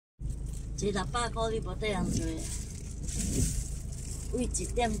一600块你无得通做。为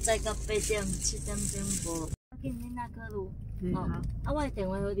1点载到8点、7点钟无。紧恁那考虑，哦，啊，我的电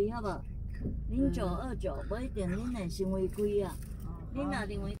话给你好无？0929，无一定恁会成为贵啊。恁若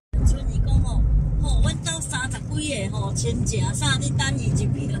认为村伊讲吼，吼，阮兜30几个吼，千食啥，你等伊入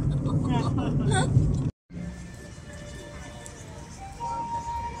去。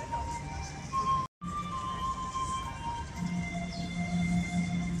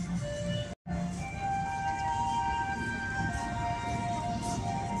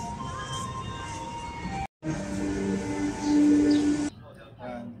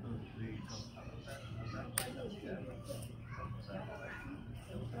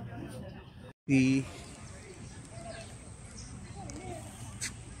The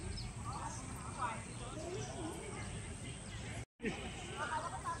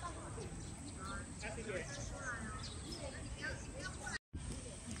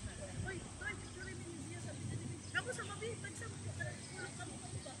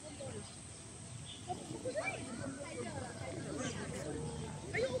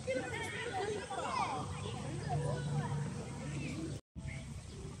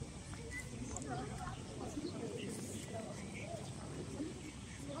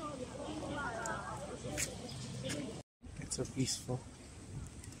It's so peaceful.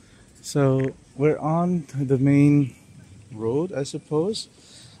 So we're on the main road, I suppose,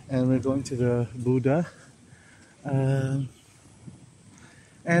 and we're going to the Buddha. And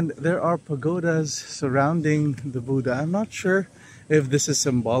there are pagodas surrounding the Buddha. I'm not sure if this is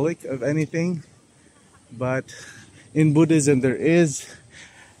symbolic of anything, but in Buddhism there is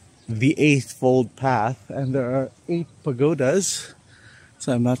the eightfold path, and there are 8 pagodas.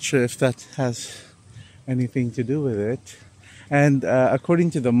 So I'm not sure if that has anything to do with it. And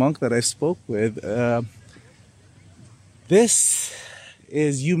according to the monk that I spoke with, this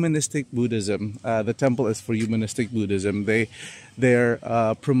is humanistic Buddhism. The temple is for humanistic Buddhism. They're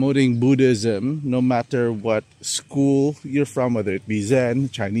promoting Buddhism no matter what school you're from, whether it be Zen,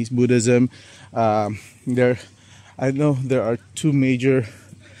 Chinese Buddhism. I know there are 2 major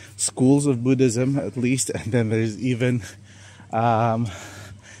schools of Buddhism at least, and then there's even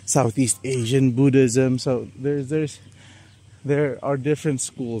Southeast Asian Buddhism. So there are different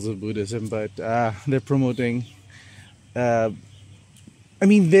schools of Buddhism, but they're promoting.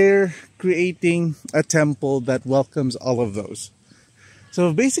 They're creating a temple that welcomes all of those.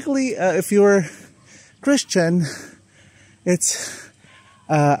 So basically, if you're Christian, it's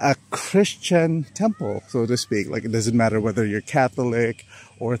a Christian temple, so to speak. Like, it doesn't matter whether you're Catholic,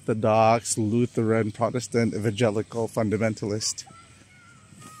 Orthodox, Lutheran, Protestant, Evangelical, Fundamentalist.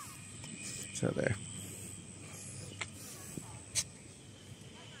 So there.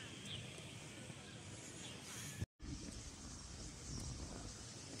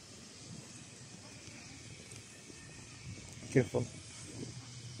 Careful.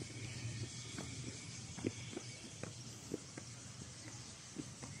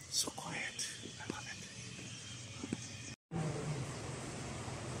 So quiet. I love it.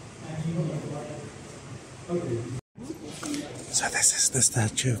 So this is the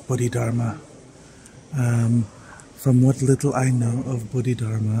statue of Bodhidharma. From what little I know of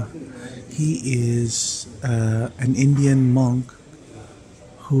Bodhidharma, he is an Indian monk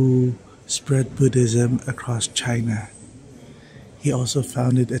who spread Buddhism across China. He also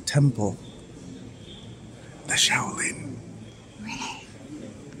founded a temple, the Shaolin. Really?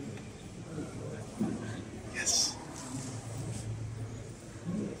 Yes.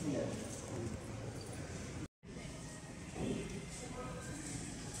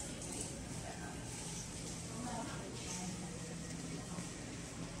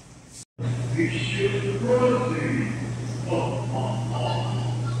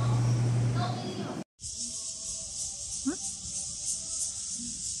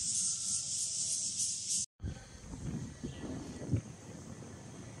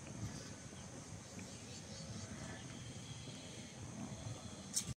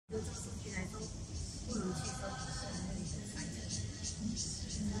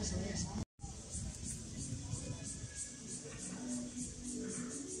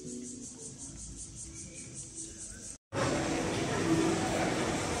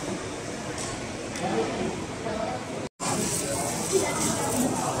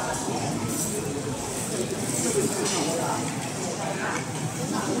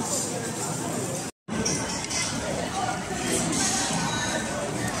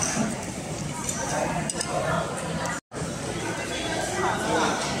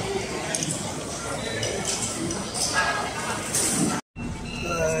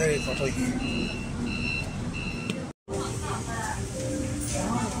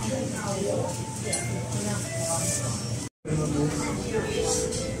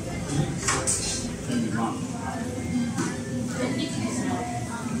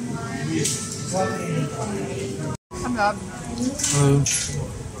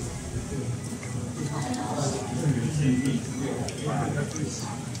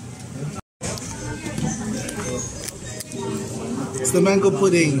 It's the mango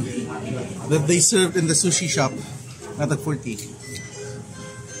pudding that they served in the sushi shop at 40.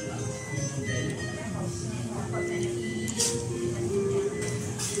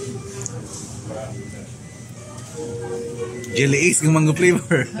 Jelly Ace ng mango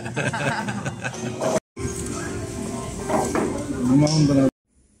flavor.